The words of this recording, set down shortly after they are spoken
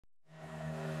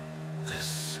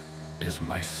is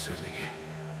my city.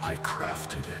 I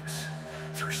crafted it.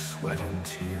 Through sweat and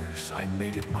tears, I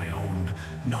made it my own.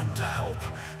 None to help,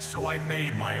 so I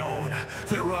made my own.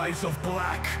 Their eyes of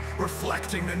black,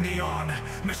 reflecting the neon.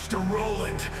 Mr.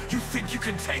 Roland, you think you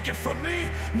can take it from me?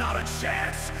 Not a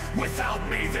chance. Without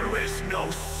me, there is no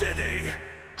city.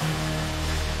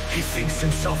 He thinks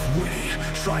himself witty,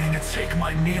 trying to take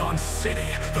my neon city.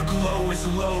 The glow is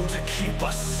low to keep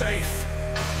us safe.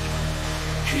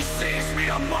 He sees me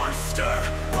a monster,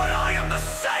 but I am the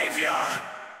savior.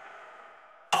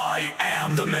 I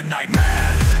am the Midnight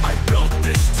Man. I built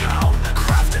this town,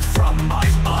 crafted from my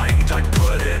mind. I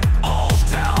put it all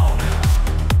down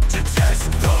to test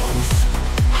those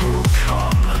who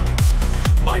come.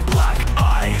 My black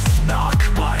eyes knock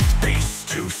my face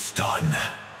to stun.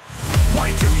 Why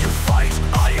do you fight?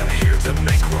 I am here to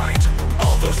make right.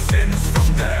 All those sins from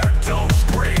there, don't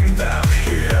bring them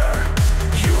here.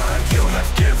 You have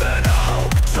given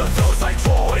hope to those I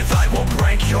toy with. I will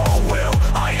break your will.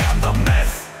 I am the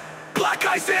myth. Black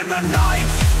eyes in the night,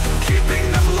 keeping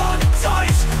them locked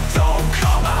tight. Don't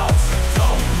come out,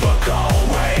 don't look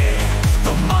away.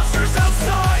 The monsters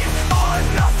outside are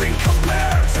nothing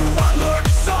compared to what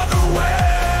lurks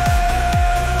otherwhere.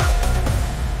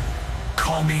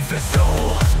 Call me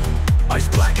Vizsla, eyes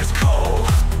black as coal.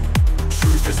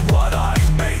 Truth is what I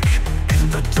make, in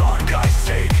the dark I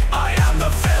take. I am the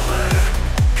villain,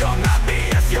 come at me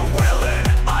if you're willing.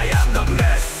 I am the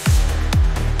mist.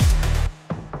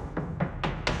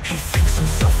 He thinks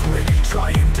himself witty,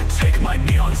 trying to take my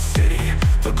neon city.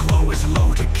 The glow is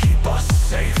low to keep us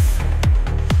safe.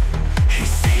 He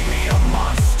see me a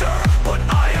monster, but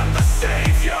I am the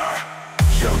savior.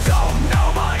 You don't know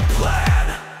my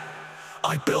plan.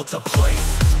 I built a place,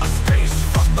 a space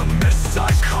from the mists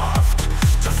I carved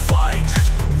to find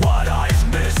what I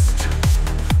missed.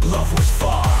 Love was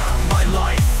far, my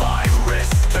life I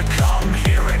risked to come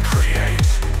here and create.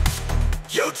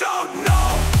 You don't know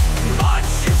much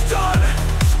you've done.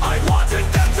 I wanted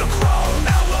them to grow,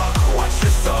 now look what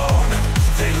you've sown.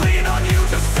 They lean on you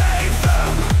to save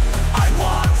them. I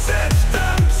wanted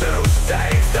them to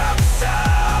save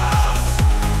themselves.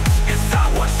 Is that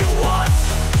what you want?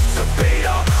 To be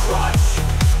a crutch,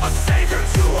 a savior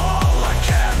to all. I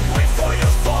can't wait for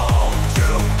your fall.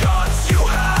 Two gods you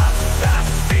have,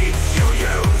 fast feet you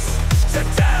use to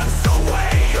dance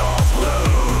away your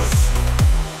blues.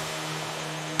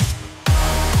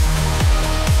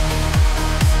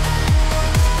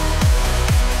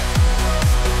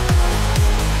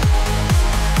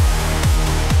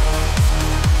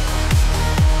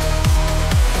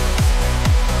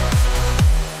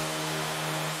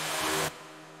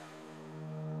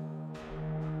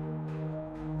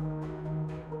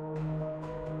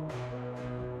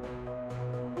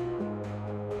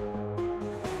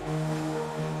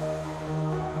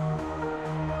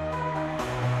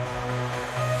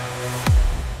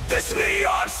 This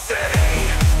neon city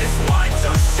is mine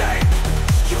to shape.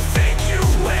 You think you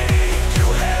witty, you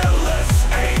hairless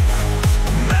ape.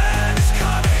 Man is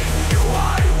cunning, you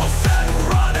I will send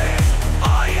running.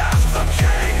 I am the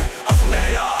king of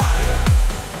neon.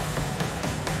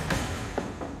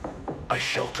 I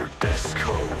sheltered this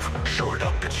cove, shored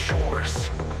up its shores,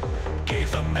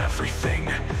 gave them everything.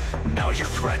 Now you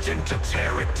threaten to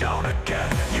tear it down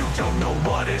again. You don't know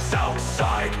what is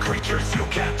outside, creatures you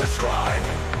can't describe.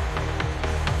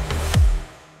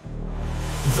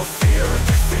 The fear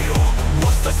they feel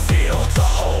was the seal to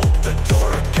hold the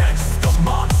door against the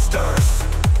monsters.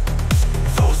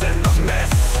 Those in the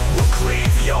mist will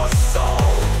cleave your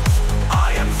soul.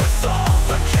 I am Vizsla,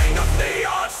 the king of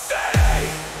Neon City.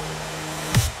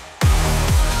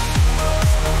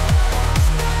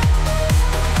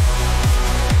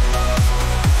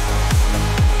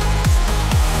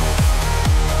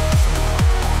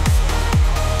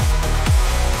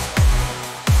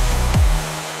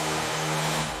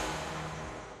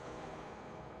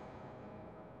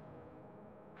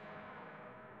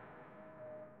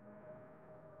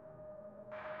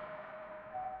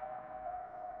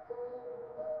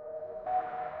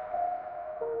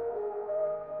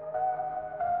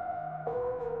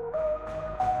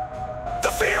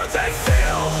 The fear they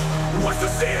feel was the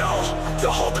seal to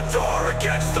hold the door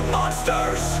against the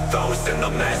monsters. Those in the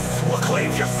mist will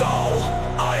cleave your soul.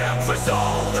 I am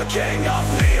Vizsla, the king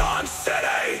of Neon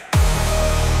City.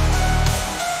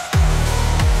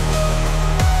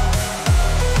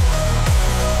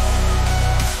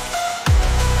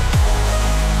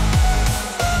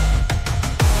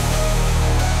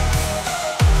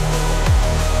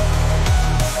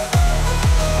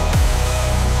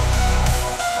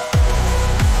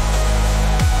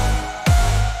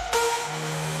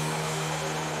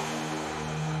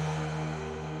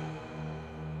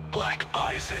 black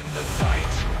eyes in the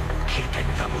night, keeping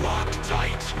them locked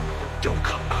tight. Don't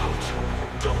come out,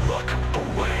 don't look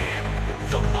away.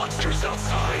 The monsters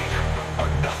outside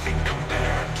are nothing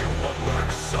compared to what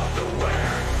lurks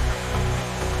unaware.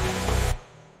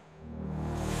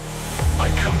 I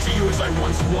come to you as I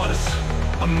once was,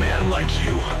 a man like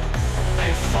you. I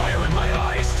have fire in my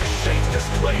eyes to shake this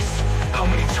place. How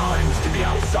many times did the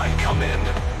outside come in?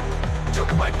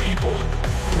 Took my people,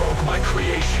 broke my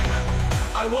creation.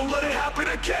 I won't let it happen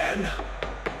again.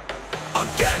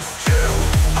 Against you,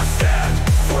 I stand,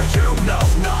 for you know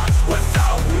not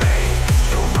without me.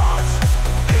 You rot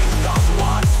in the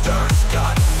monster's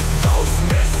gut.